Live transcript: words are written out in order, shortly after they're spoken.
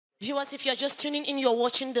Viewers, if you're just tuning in, you're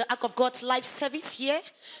watching the Ark of God's live service here.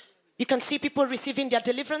 You can see people receiving their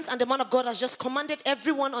deliverance, and the man of God has just commanded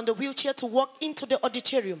everyone on the wheelchair to walk into the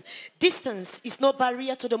auditorium. Distance is no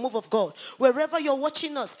barrier to the move of God. Wherever you're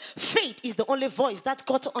watching us, faith is the only voice that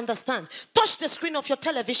God to understand. Touch the screen of your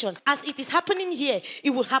television. As it is happening here,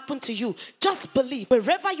 it will happen to you. Just believe.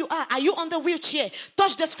 Wherever you are you on the wheelchair?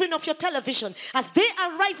 Touch the screen of your television. As they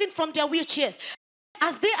are rising from their wheelchairs,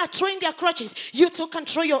 as they are throwing their crutches, you too can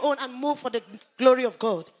throw your own and move for the glory of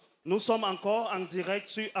God. Nous sommes encore en direct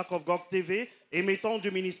sur Ark of God TV, émettant du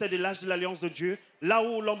ministère de l'Arche de l'Alliance de Dieu, là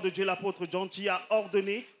où l'homme de Dieu, l'apôtre Johnchi, a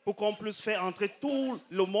ordonné pour qu'on puisse faire entrer tout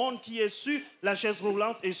le monde qui est sur la chaise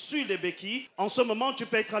roulante et sur les béquilles. En ce moment, tu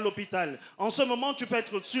peux être à l'hôpital. En ce moment, tu peux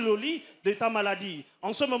être sur le lit de ta maladie.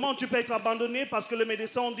 En ce moment, tu peux être abandonné parce que le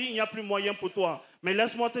médecin dit qu'il n'y a plus moyen pour toi. Mais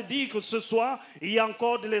laisse-moi te dire que ce soir, il y a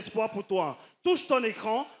encore de l'espoir pour toi. Touche ton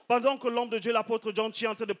écran pendant que l'homme de Dieu, l'apôtre Johnchi, est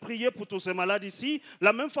en train de prier pour tous ces malades ici.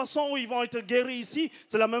 La même façon où ils vont être guéris ici,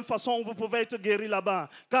 c'est la même façon où vous pouvez être guéris là-bas.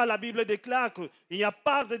 Car la Bible déclare qu'il n'y a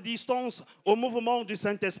pas de distance au mouvement du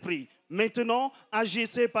Saint-Esprit. Maintenant,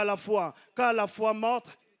 agissez par la foi. Car la foi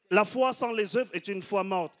morte, la foi sans les œuvres est une foi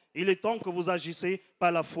morte. Il est temps que vous agissez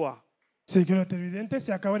par la foi. Si quiero televidente,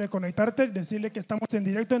 se acaba de conectarte, decirle que estamos en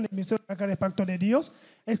directo en el emisora del Pacto de Dios.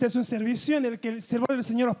 Este es un servicio en el que el servidor del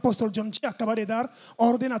Señor apóstol Johnchi acaba de dar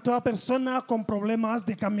orden a toda persona con problemas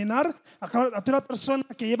de caminar, a toda persona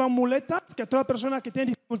que lleva muletas, a toda persona que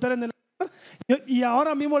tiene dificultades en el y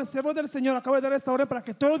ahora mismo el servidor del Señor acaba de dar esta orden para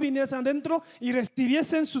que todos viniesen adentro y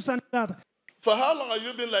recibiesen su sanidad. For how long have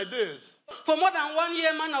you been like this? For more than 1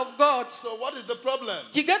 year, man of God. So what is the problem?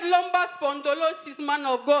 You get lumbar spondylosis, man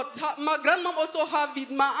of God. My grandmom also have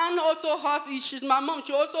it. My aunt also have it. She's my mom.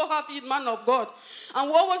 She also have it, man of God. And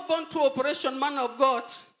we always born through operation, man of God.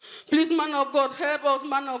 Please, man of God, help us,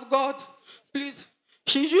 man of God. Please.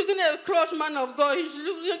 She's using a crutch, man of God. She's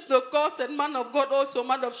using the corset, man of God also,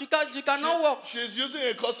 man of. She cannot walk. She's using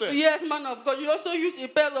a corset? Yes, man of God. You also use a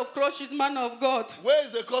pair of crutches, man of God. Where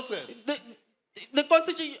is the corset? The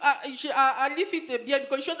corset, I leave it there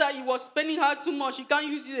because she that it was spending her too much. She can't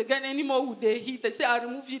use it again anymore with the heat. They say, I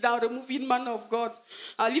remove it, man of God.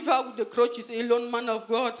 I leave her with the crutches alone, man of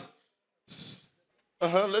God.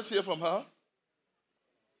 Let's hear from her.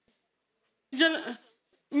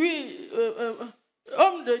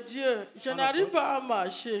 Homme de Dieu, je n'arrive pas à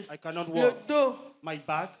marcher. I cannot Le walk. dos, My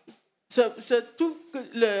back. c'est tout.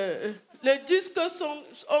 Les disques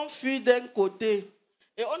sont fuis d'un côté.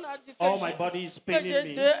 Et on a dit All my body is que paining j'ai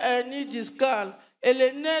me. 2 hernies discales et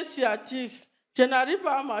les nerfs sciatiques. Je n'arrive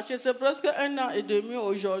pas à marcher. C'est presque 1 an et demi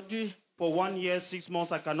aujourd'hui. For 1 year, 6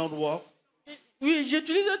 months, I cannot walk. Oui,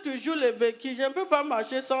 j'utilise toujours les béquilles. Je ne peux pas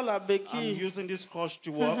marcher sans la I'm béquille. using this crutch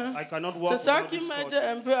to walk. I cannot walk C'est ça without qui this m'aide crutch.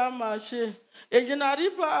 un peu à marcher. Et je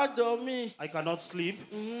n'arrive pas à dormir. I cannot sleep.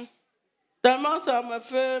 Tellement ça me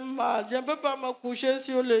fait mal. Je ne peux pas me coucher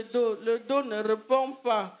sur le dos. Le dos ne répond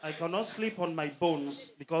pas. I cannot sleep on my bones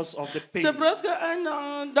because of the pain. C'est presque 1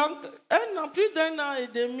 an, donc 1 an, plus d'1 an et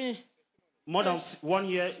demi. More than 1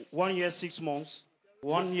 year, 6 months.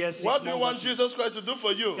 1 year, 6 months. What do you want Jesus Christ to do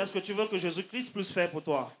for you? Qu'est-ce que tu veux que Jésus-Christ puisse faire pour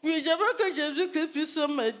toi? Oui, je veux que Jésus-Christ puisse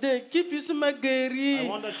m'aider, qu'il puisse me I guérir.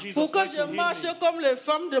 want that Jesus Pour que Christ je will heal marche me. comme les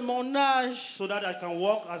femmes de mon âge. So that I can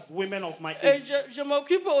walk as women of my Et age. je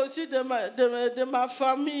m'occupe aussi de ma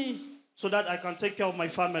famille. So that I can take care of my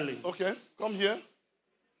family. Okay, come here.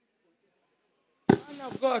 Man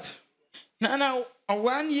of God. Now,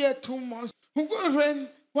 1 year, 2 months. Who go rent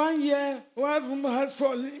 1 year, 1 room has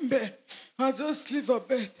fallen in bed. I just sleep a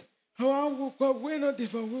bed. I want to woke up. When not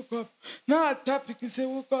if I woke up. Now I tap it and say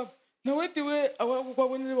woke up. Now wait the way I woke up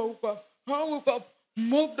when I woke up. I woke up,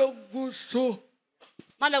 mopped up good so.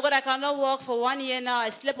 Man of God, I cannot walk for 1 year now. I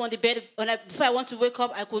slept on the bed. Before I want to wake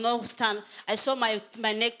up, I could not stand. I saw my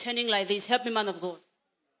neck turning like this. Help me, man of God.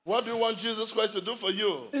 What do you want Jesus Christ to do for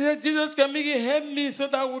you? Yeah, Jesus can make it help me so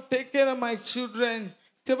that I will take care of my children.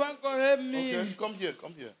 Jehovah God help me. Okay, come here,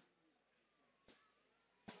 come here.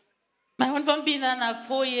 My husband been there now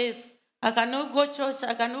 4 years. I cannot go church.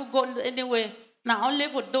 I cannot go anywhere. Now only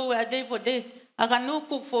for day for day. I cannot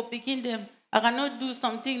cook for picking them. I cannot do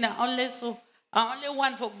something now only so. I only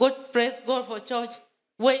want for God, praise God for church.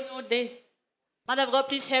 Wait no day. Man of God,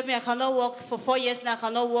 please help me. I cannot walk for 4 years now. I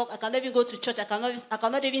cannot walk. I cannot even go to church. I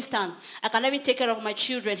cannot even stand. I cannot even take care of my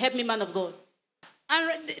children. Help me, man of God. And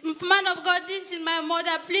man of God, this is my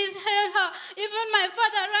mother. Please help her. Even my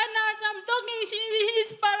father, right now, as I'm talking,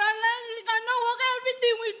 he's paralyzed. He cannot walk.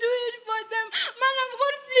 Everything we do it for them. Man of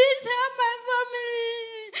God, please help my family.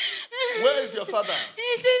 Where is your father?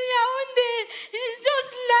 He's in Yaoundé. He's just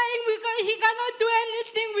lying because he cannot do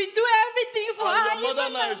anything. We do everything for her. Your mother mother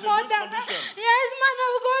even now my is in this mother. condition. Yes, man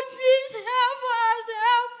of God, please help us,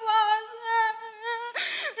 help us.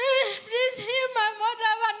 Please heal my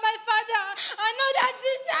mother and my father. I know that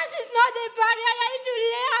distance is not a barrier. If you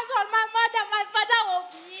lay hands on my mother, my father will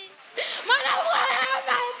be. Man of God, help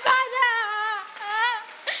my father.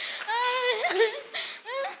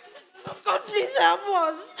 God, please help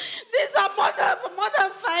us. This is a mother for more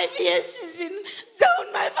than 5 years. She's been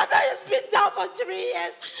down. My father has been down for 3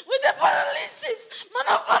 years with the paralysis. Man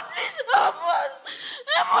of God, please help us.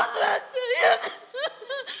 Help us.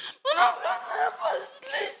 Man of God, help us,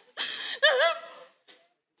 please.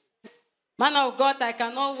 Man of God, I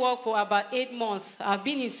cannot walk for about 8 months. I've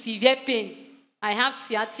been in severe pain. I have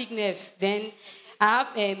sciatic nerve. Then I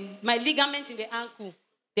have my ligament in the ankle.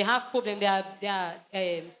 They have problem.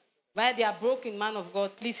 Why they are broken, man of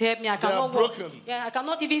God, please help me. I cannot walk. Yeah, I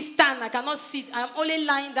cannot even stand. I cannot sit. I'm only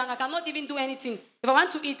lying down. I cannot even do anything. If I want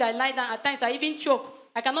to eat, I lie down. At times, I even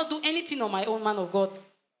choke. I cannot do anything on my own, man of God.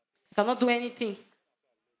 I cannot do anything.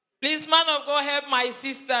 Please, man of God, help my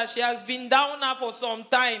sister. She has been down now for some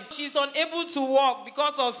time. She's unable to walk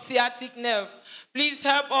because of sciatic nerve. Please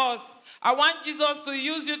help us. I want Jesus to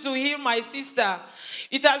use you to heal my sister.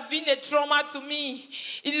 It has been a trauma to me.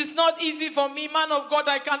 It is not easy for me, man of God.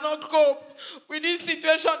 I cannot cope with this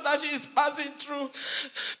situation that she is passing through.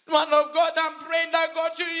 Man of God, I'm praying that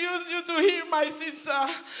God should use you to heal my sister.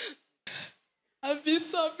 I've been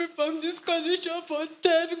suffering from this condition for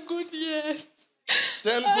 10 good years.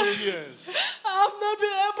 10 good years. I've not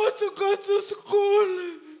been able to go to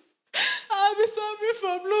school. I've been suffering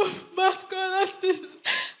from low musculosis,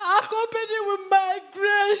 accompanied with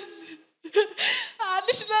migraine,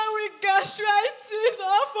 additionally with gastritis,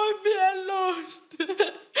 all for me alone.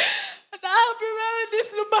 And I've been wearing this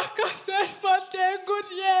Lumacosette for 10 good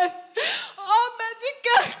years. All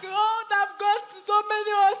medication, I've gone to so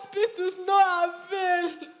many hospitals, no avail.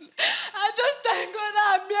 I just thank God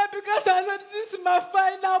I'm here because I know this is my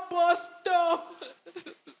final bus stop.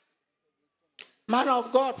 Man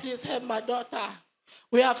of God, please help my daughter.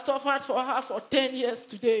 We have suffered for her for 10 years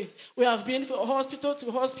today. We have been from hospital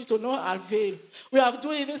to hospital, no avail. We have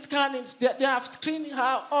done even scannings. They have screened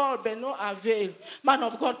her all, but no avail. Man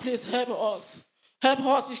of God, please help us. Help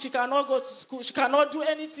us. If she cannot go to school, she cannot do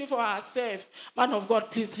anything for herself. Man of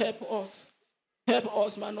God, please help us. Help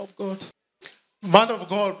us, man of God. Man of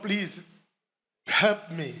God, please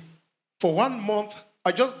help me. For 1 month,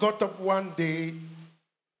 I just got up one day,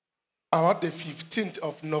 about the 15th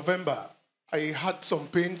of November. I had some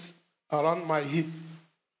pains around my hip.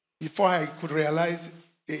 Before I could realize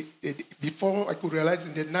in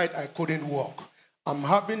the night I couldn't walk. I'm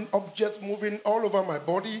having objects moving all over my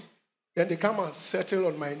body. Then they come and settle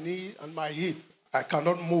on my knee and my hip. I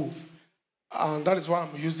cannot move. And that is why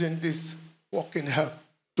I'm using this walking help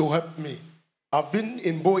to help me. I've been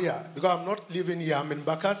in Boya because I'm not living here. I'm in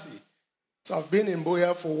Bakassi. So I've been in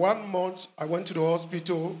Boya for 1 month. I went to the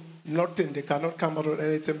hospital. Nothing. They cannot come out of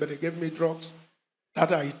anything, but they gave me drugs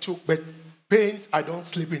that I took. But pains, I don't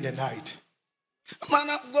sleep in the night. Man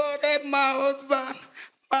of God, help my husband.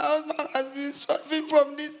 My husband has been suffering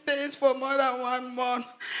from these pains for more than 1 month.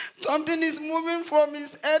 Something is moving from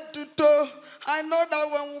his head to toe. I know that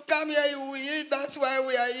when we come here, you will eat. That's why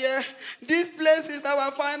we are here. This place is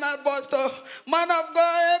our final bus stop. Man of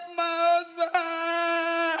God, help my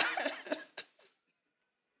husband.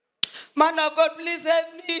 Man of God, please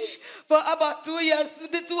help me. For about 2 years,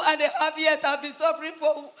 2.5 years, I've been suffering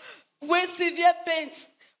from very severe pains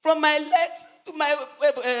from my legs to my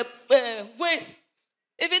waist.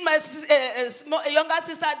 Even my younger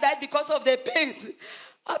sister died because of the pains.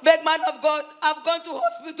 I beg, man of God, I've gone to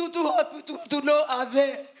hospital to no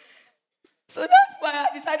avail. So that's why I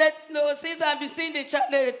decided, since I've been seeing the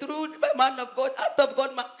channel through my man of God, act of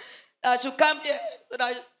God, I should come here so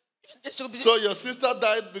that it should be. So your sister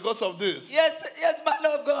died because of this? Yes, man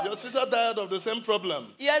of God. Your sister died of the same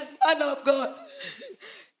problem? Yes, man of God.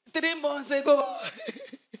 3 months ago.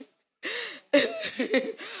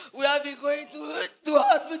 We have been going to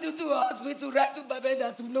hospital, right to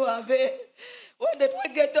Babenda to no avail. When the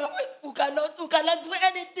pain get up, we cannot do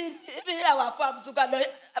anything. Even our farms,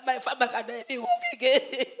 my farmer cannot even walk again.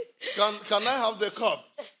 Can I have the cup?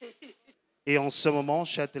 Et en ce moment,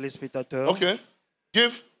 chers téléspectateurs, Okay.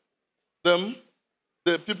 Give them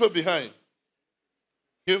the people behind.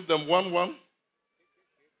 Give them one.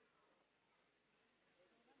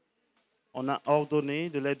 on a ordonné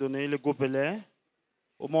de leur donner le gobelet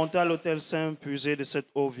pour monter à l'autel saint, puiser de cette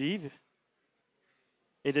eau vive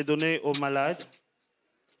et de donner aux malades.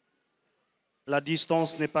 La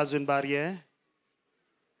distance n'est pas une barrière.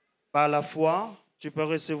 Par la foi, tu peux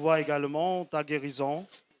recevoir également ta guérison.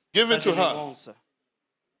 Give it to her.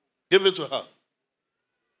 Give it to her.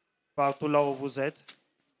 Partout là où vous êtes,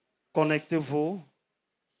 connectez-vous,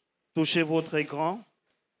 touchez votre écran,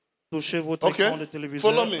 touchez votre Okay. écran de téléviseur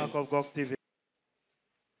Follow me. Ark of God TV.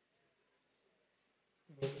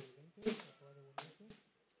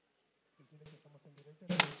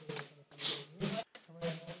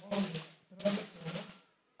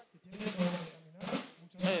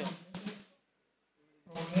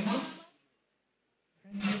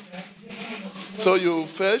 So you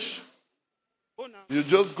fish, you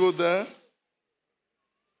just go there,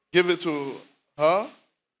 give it to her,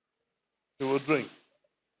 she will drink.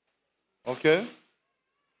 Okay?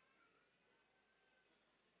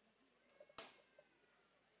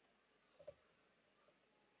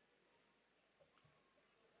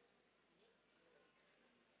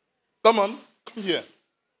 Come on, come here.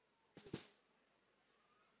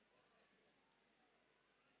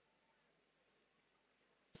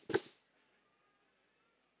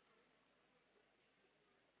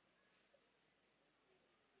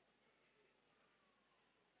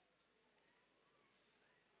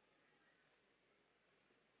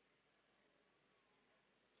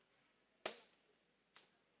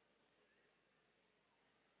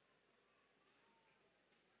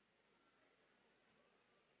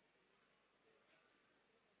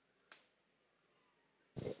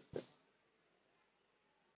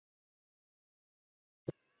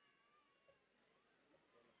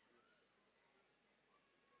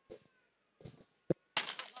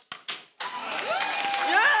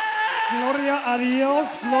 Gloria a Dios,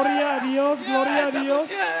 gloria a Dios, gloria a Dios.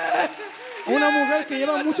 Una mujer que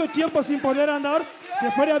lleva mucho tiempo sin poder andar,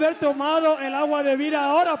 después de haber tomado el agua de vida,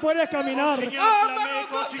 ahora puede caminar.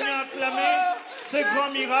 Continuez à acclamer ce grand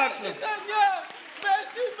miracle.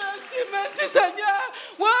 Merci Seigneur.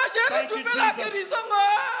 Ouais, j'ai Thank you, retrouvé la Jesus. guérison.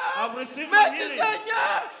 I've received my Merci healing.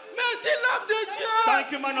 Seigneur. Merci l'homme de Dieu.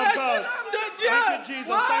 Thank you, man of Merci God. l'homme de Dieu. Thank you, Jesus.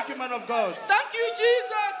 Ouais. Thank you, man of God. Thank you,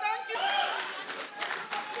 Jesus. Thank you.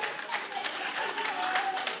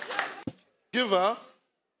 Give her.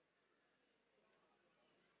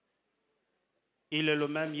 Il est le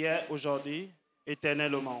même hier, aujourd'hui,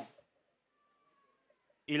 éternellement.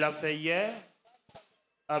 Il a fait hier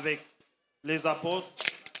avec les apôtres.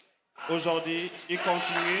 Aujourd'hui, il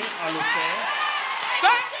continue à le faire.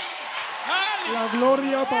 La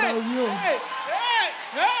gloria para Dios.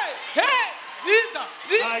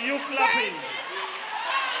 Are you clapping?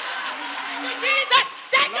 Jesus,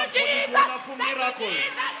 thank La you, Jesus. wonderful miracle.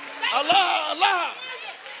 Allah, Allah.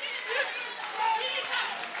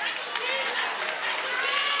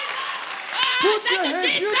 Put your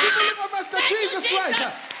hands. You believe of Master Jesus Christ.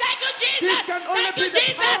 Thank you, Jesus. This can only be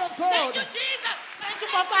the power of God. Thank you, Jesus. Thank you,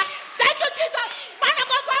 Papa. Thank you, Jesus. Man of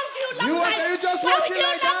God, why would you long You life? are you just Why would watching you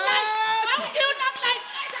like long life? that? Why would you long life?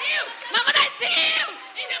 See you. Mama, I see you.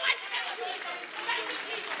 In the mighty name of Jesus. Thank you,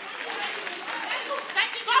 Jesus.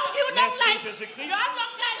 Thank you, Why would you long Merci, life? Jésus-Christ. You have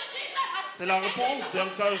long life, Jesus. C'est la réponse d'un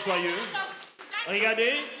cœur joyeux.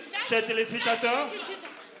 Regardez, chers téléspectateurs,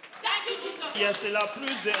 Thank you, Jesus. il y a cela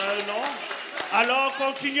plus d'un an. Alors,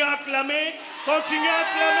 continuez à acclamer, continuez à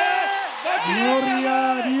acclamer, continuez à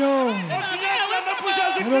Gloria a Dios. continuez à acclamer pour Pero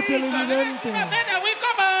Jésus-Christ. televidente,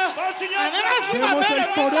 Continuez à acclamer. vemos el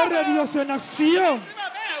poder de Dios en acción.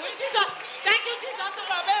 Jesus. Thank you, Jesus.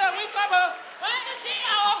 Thank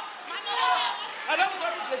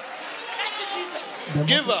you, Jesus.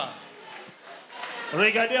 Give her.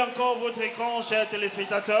 Regardez encore votre écran, chers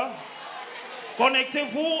téléspectateurs.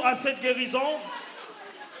 Connectez-vous à cette guérison,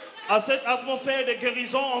 à cette atmosphère de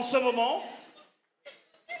guérison en ce moment.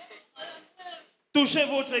 Touchez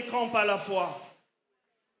votre écran par la foi,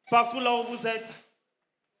 partout là où vous êtes.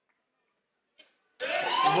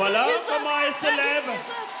 Voilà comment elle se lève.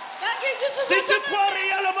 Si tu crois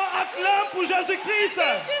réellement, acclame pour Jésus-Christ.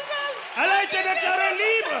 Elle a été déclarée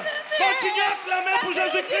libre. Continue à acclamer pour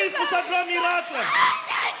Jésus-Christ pour ce grand miracle.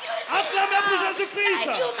 Acclamez pour Jésus-Christ.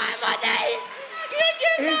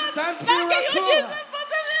 Instant miracle.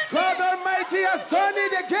 God Almighty has done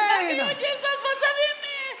it again.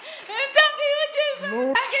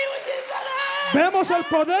 Vemos el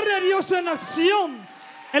poder de Dios en acción.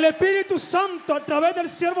 El Espíritu Santo a través del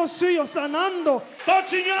siervo suyo sanando.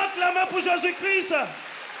 Continuez à acclamer pour Jésus-Christ.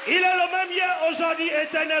 Il est le même hier, aujourd'hui,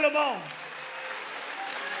 éternellement.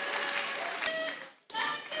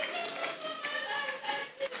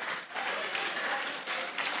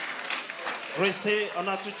 Restez en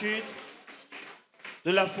attitude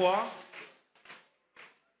de la foi.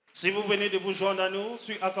 Si vous venez de vous joindre à nous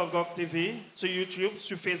sur Ark of God TV, sur YouTube,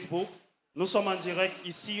 sur Facebook, nous sommes en direct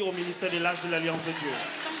ici au ministère de l'Arche de l'Alliance de Dieu.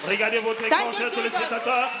 Regardez votre écran, chers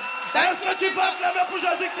téléspectateurs. Est-ce que tu peux acclamer pour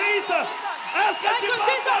Jésus-Christ? Est-ce que tu peux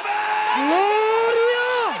acclamer?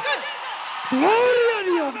 Gloria a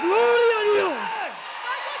Dios, gloria a Dios.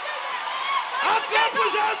 Acclame pour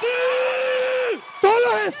Jésus. Solo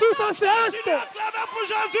Jesús hace Continue esto. à acclamer pour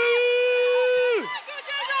Jésus.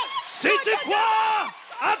 Si tu crois,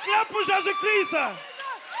 acclame pour Jésus-Christ.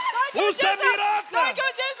 Pour ce miracle. Thank you,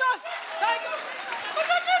 Jesus. Thank you.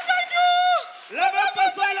 La même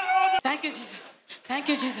façon, il a ordonné. Thank you, Jesus. Thank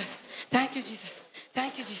you, Jesus. Thank you, Jesus.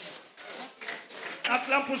 Thank you, Jesus.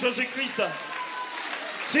 Acclame pour Jésus-Christ.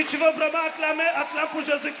 Si tu veux vraiment acclamer, acclame pour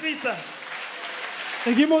Jésus-Christ.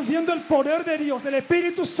 Seguimos viendo el poder de Dios, el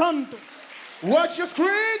Espíritu Santo. Watch your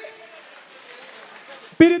screen.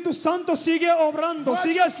 Espíritu Santo sigue obrando, Watch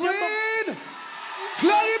sigue your haciendo. screen.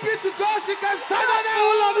 Glory be to God. She can stand on it.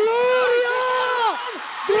 ¡Oh, la gloria!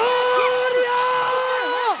 ¡Gloria!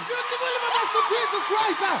 Beautiful Master Jesus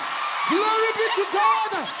Christ. Glory be to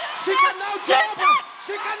God. She can now jump.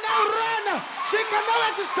 She can now run. She can now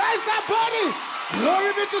exercise her body.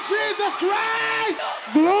 Glory be to Jesus Christ.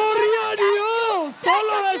 ¡Gloria a Dios!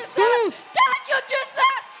 ¡Solo Jesús! Thank you,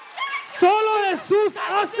 Jesus. ¡Solo Jesús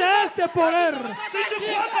hace este poder! Si tu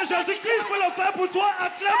crois que Jésus-Christ peut le faire pour toi,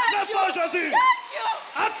 acclame très fort Jésus.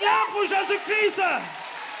 Acclame pour Jésus-Christ.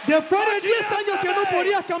 Después de 10 años que no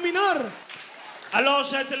podías caminar, Alors,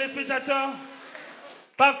 chers téléspectateurs,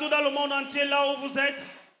 partout dans le monde entier, là où vous êtes,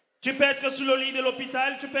 tu peux être sur le lit de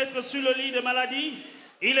l'hôpital, tu peux être sur le lit de maladie.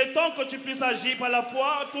 Il est temps que tu puisses agir par la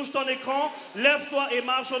foi. Touche ton écran, lève-toi et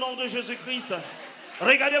marche au nom de Jésus-Christ.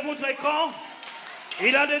 Regardez votre écran.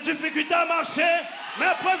 Il a des difficultés à marcher, mais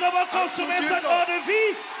après avoir consommé cette heure de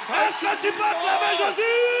vie, est-ce que tu peux acclamer Jésus?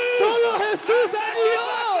 solo Jesús es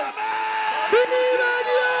Dios. ¡Viva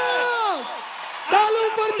Dios! Dale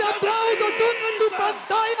un fuerte aplauso, toca en tu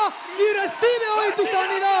pantalla y recibe hoy tu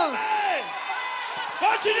sanidad.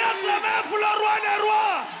 Continue à acclamer pour le roi des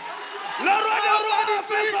rois. Le roi des rois a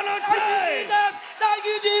fait son entrée. Thank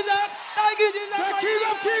you, Jesus. Thank you, Jesus. The King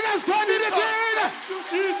of Kings has done it again.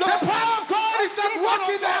 The power of God is at work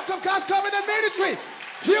in the act of God's covenant ministry.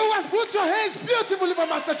 Few has put your hands beautifully for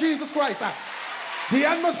Master Jesus Christ. The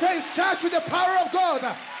atmosphere is charged with the power of God.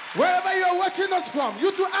 Wherever you are watching us from,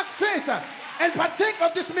 you to act faith and partake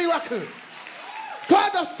of this miracle.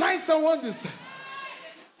 God of signs and wonders.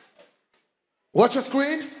 Watch your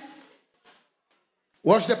screen.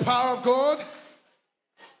 Watch the power of God.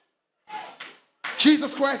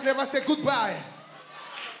 Jesus Christ never said goodbye.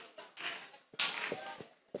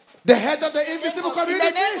 The head of the invisible community.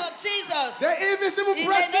 In the name of Jesus. The invisible In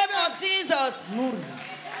president. the name of Jesus.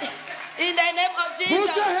 In the name of Jesus.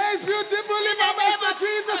 Put your hands beautifully In the for name Master of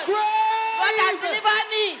Jesus Jesus. Christ. God has delivered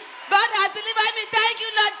me. God has delivered me. Thank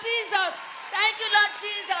you, Lord Jesus. Thank you, Lord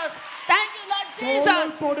Jesus. Thank you, Lord Jesus. Solo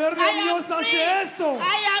el poder de I am Dios free. hace esto.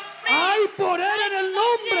 I am free. Hay poder en el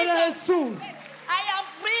nombre de Jesús. I am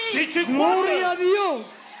free. Si tu crois Gloria a que, Dios.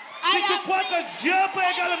 si tu crois que Dieu peut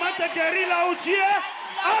également te guérir là où tu es,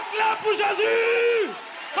 acclame pour Jésus.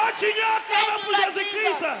 Continue à acclamer pour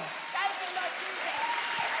Jésus-Christ.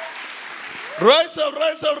 Rise up,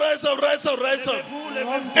 rise up, rise up, rise up, rise up. Levez-vous,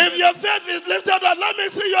 levez-vous. If your faith is lifted up, let me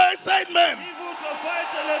see your excitement. Si votre foi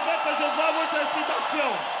est élevée, que je vois votre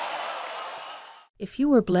incitation. If you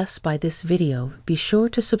were blessed by this video, be sure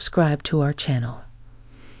to subscribe to our channel.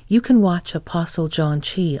 You can watch Apostle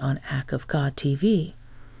Johnchi on Act of God TV,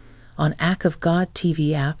 on Act of God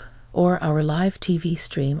TV app, or our live TV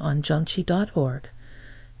stream on johnchi.org.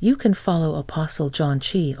 You can follow Apostle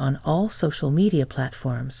Johnchi on all social media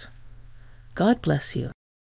platforms. God bless you.